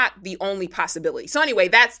that's not the only possibility. So anyway,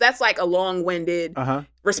 that's like a long-winded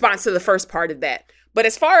response to the first part of that. But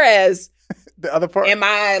as far as the other part, am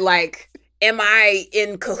I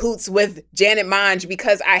in cahoots with Janet Monge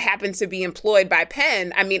because I happen to be employed by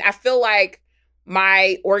Penn? I mean, I feel like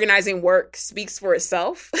my organizing work speaks for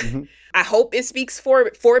itself. I hope it speaks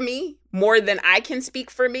for me more than I can speak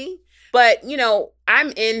for me. But, you know,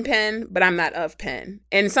 I'm in Penn, but I'm not of Penn.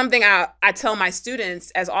 And something I tell my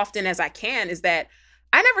students as often as I can is that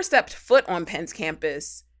I never stepped foot on Penn's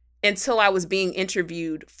campus until I was being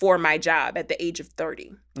interviewed for my job at the age of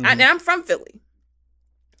 30. And I'm from Philly.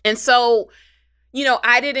 And so, you know,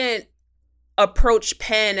 I didn't approach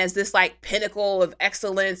Penn as this like pinnacle of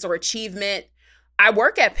excellence or achievement. I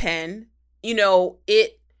work at Penn. You know,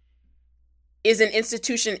 it is an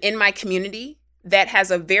institution in my community that has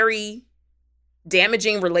a very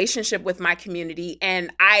damaging relationship with my community.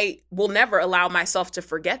 And I will never allow myself to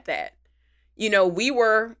forget that. You know, we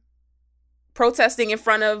were protesting in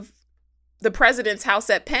front of the president's house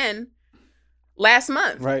at Penn last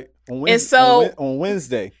month. Right. On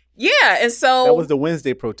Wednesday. Yeah. And so that was the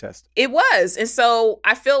Wednesday protest. It was. And so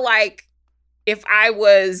I feel like if I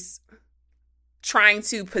was trying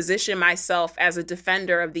to position myself as a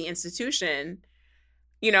defender of the institution,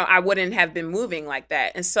 you know, I wouldn't have been moving like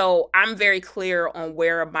that. And so I'm very clear on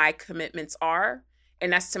where my commitments are,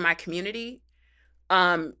 and that's to my community.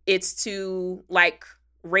 It's to like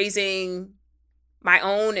raising my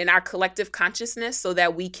own and our collective consciousness so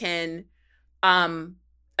that we can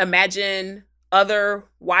imagine other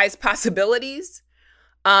wise possibilities.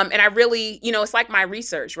 And I really, you know, it's like my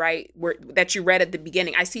research, right, that you read at the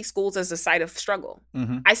beginning. I see schools as a site of struggle.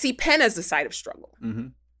 I see Penn as a site of struggle.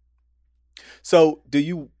 So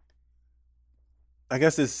I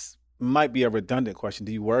guess this might be a redundant question.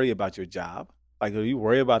 Do you worry about your job? Like, do you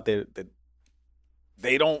worry about that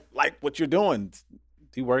they don't like what you're doing?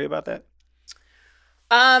 Do you worry about that?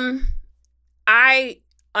 I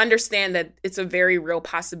understand that it's a very real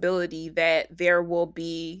possibility that there will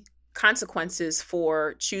be consequences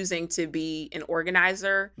for choosing to be an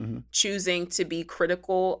organizer, choosing to be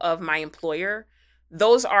critical of my employer.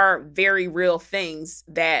 Those are very real things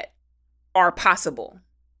that are possible.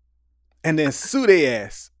 And then sue their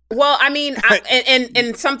ass. Well, I mean,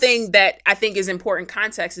 and something that I think is important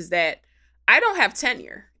context is that I don't have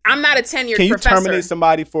tenure. I'm not a tenured professor. Can you terminate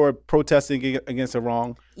somebody for protesting against a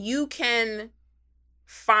wrong? You can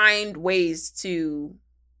find ways to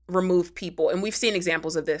remove people. And we've seen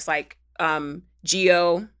examples of this, like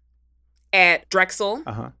Geo at Drexel.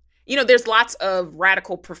 You know, there's lots of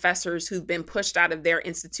radical professors who've been pushed out of their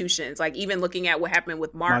institutions, like even looking at what happened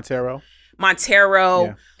with Montero.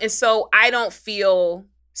 Yeah. And so I don't feel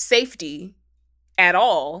safety at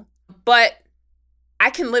all, but I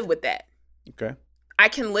can live with that. Okay. I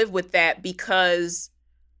can live with that because,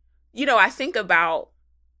 you know, I think about,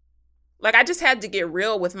 like, I just had to get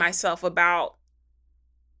real with myself about,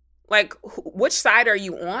 like, which side are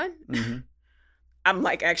you on? I'm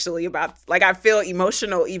like, actually about, like, I feel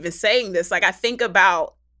emotional even saying this. Like, I think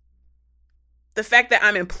about the fact that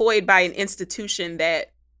I'm employed by an institution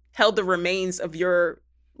that held the remains of your,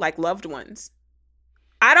 like, loved ones.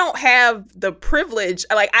 I don't have the privilege,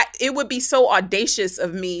 like, it would be so audacious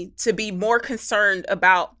of me to be more concerned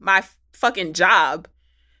about my fucking job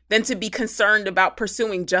than to be concerned about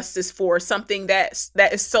pursuing justice for something that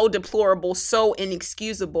is so deplorable, so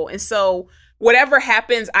inexcusable. And so whatever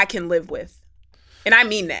happens, I can live with. And I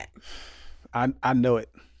mean that. I know it.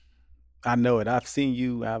 I know it. I've seen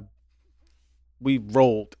you. We've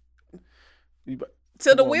rolled.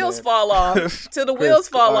 Till the wheels fall off. Till the wheels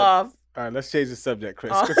fall off. All right, let's change the subject,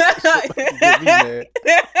 Chris. Get me, man.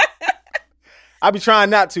 I be trying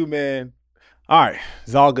not to, man. All right.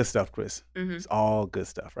 It's all good stuff, Chris. Mm-hmm. It's all good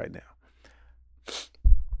stuff right now.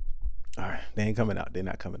 All right. They ain't coming out. They're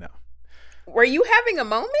not coming out. Were you having a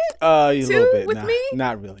moment? A little bit. With me?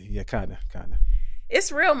 Not really. Yeah, kind of.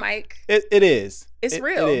 It's real, Mike. It is. It's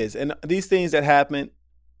real. It is. And these things that happen,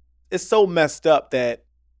 it's so messed up that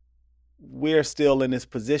we're still in this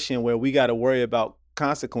position where we got to worry about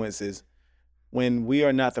consequences when we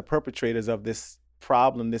are not the perpetrators of this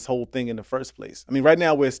problem, this whole thing in the first place. I mean, right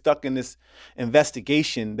now we're stuck in this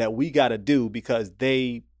investigation that we got to do because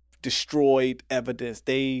they destroyed evidence.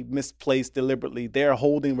 They misplaced deliberately. They're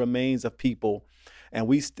holding remains of people, and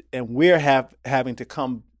we're having to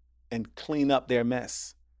come and clean up their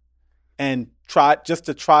mess and try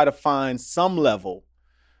to find some level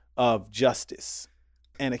of justice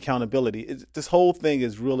and accountability. This whole thing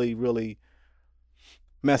is really, really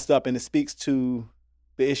messed up, and it speaks to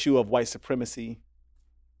the issue of white supremacy,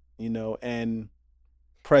 and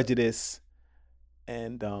prejudice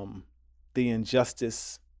and the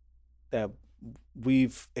injustice that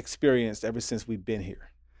we've experienced ever since we've been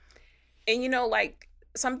here. And, like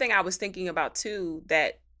something I was thinking about too,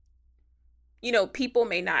 that, people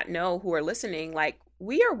may not know who are listening, like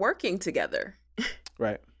we are working together.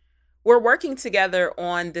 Right. We're working together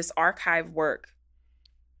on this archive work.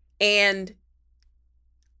 And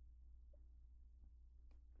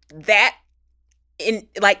that's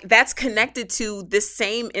connected to this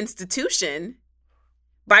same institution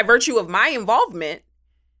by virtue of my involvement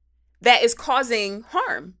that is causing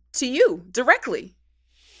harm to you directly.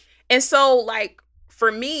 And so, like,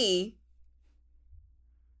 for me,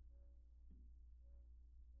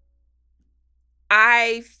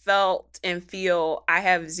 I felt and feel I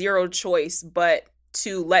have zero choice but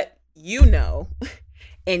to let you know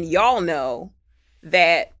and y'all know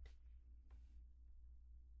that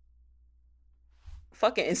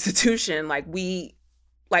fucking institution, like we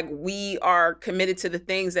are committed to the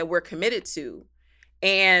things that we're committed to.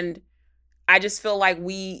 And I just feel like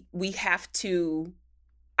we have to,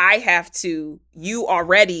 you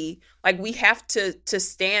already, like we have to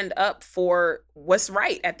stand up for what's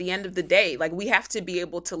right at the end of the day. Like we have to be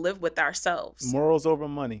able to live with ourselves. Morals over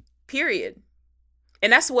money. Period.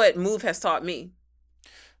 And that's what MOVE has taught me.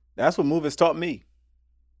 That's what MOVE has taught me.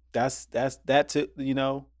 That's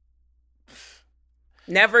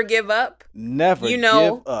never give up. Never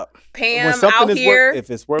give up. Pam out here. If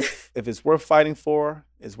it's worth fighting for,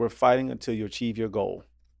 it's worth fighting until you achieve your goal.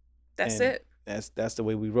 That's it. That's the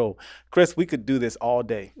way we roll. Chris, we could do this all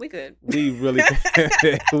day. We could. We really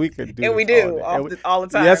could. We could do and this we do all the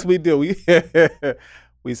time. Yes, we do.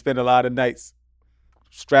 We spend a lot of nights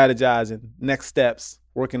strategizing, next steps,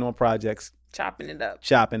 working on projects. Chopping it up.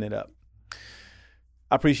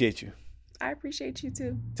 I appreciate you. I appreciate you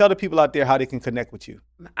too. Tell the people out there how they can connect with you.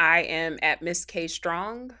 I am at Miss K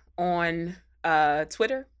Strong on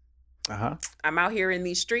Twitter. I'm out here in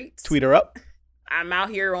these streets. Tweet her up. I'm out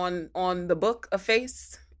here on the Book of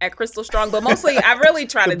Face at Crystal Strong, but mostly I really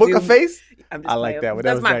try to do Book of Face. I like that one.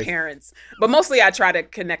 That's my nice. Parents, but mostly I try to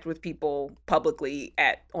connect with people publicly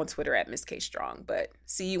on Twitter at Miss K Strong. But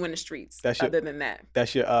see you in the streets. Other than that,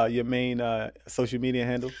 that's your main social media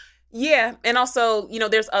handle. Yeah. And also,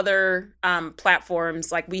 there's other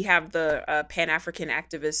platforms. Like we have the Pan-African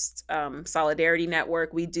Activist Solidarity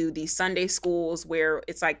Network. We do these Sunday schools where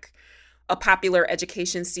it's like a popular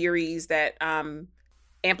education series that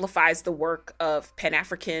amplifies the work of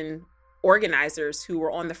Pan-African organizers who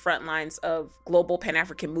were on the front lines of global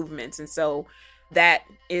Pan-African movements. And so that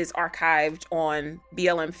is archived on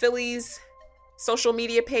BLM Philly's social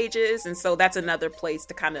media pages. And so that's another place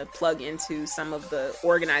to kind of plug into some of the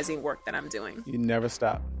organizing work that I'm doing. You never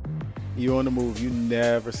stop. You on the move. You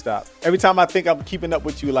never stop. Every time I think I'm keeping up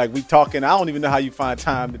with you, like we talking, I don't even know how you find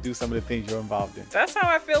time to do some of the things you're involved in. That's how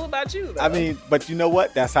I feel about you, though. I mean, but you know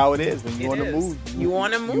what? That's how it is. When you're on the move. You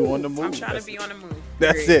on the move. You on the move. I'm trying to be on the move.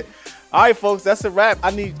 That's it. All right, folks, that's a wrap.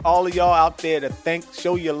 I need all of y'all out there to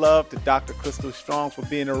show your love to Dr. Crystal Strong for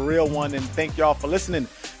being a real one, and thank y'all for listening.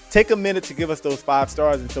 Take a minute to give us those 5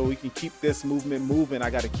 stars, and so we can keep this movement moving. I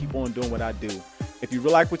got to keep on doing what I do. If you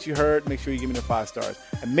really like what you heard, make sure you give me the 5 stars.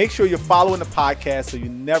 And make sure you're following the podcast so you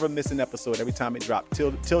never miss an episode every time it drops.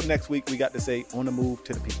 Till next week, we got to say, on the move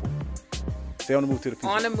to the people. Say on the move to the people.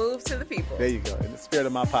 On the move to the people. There you go. In the spirit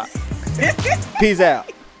of my pop. Peace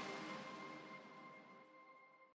out.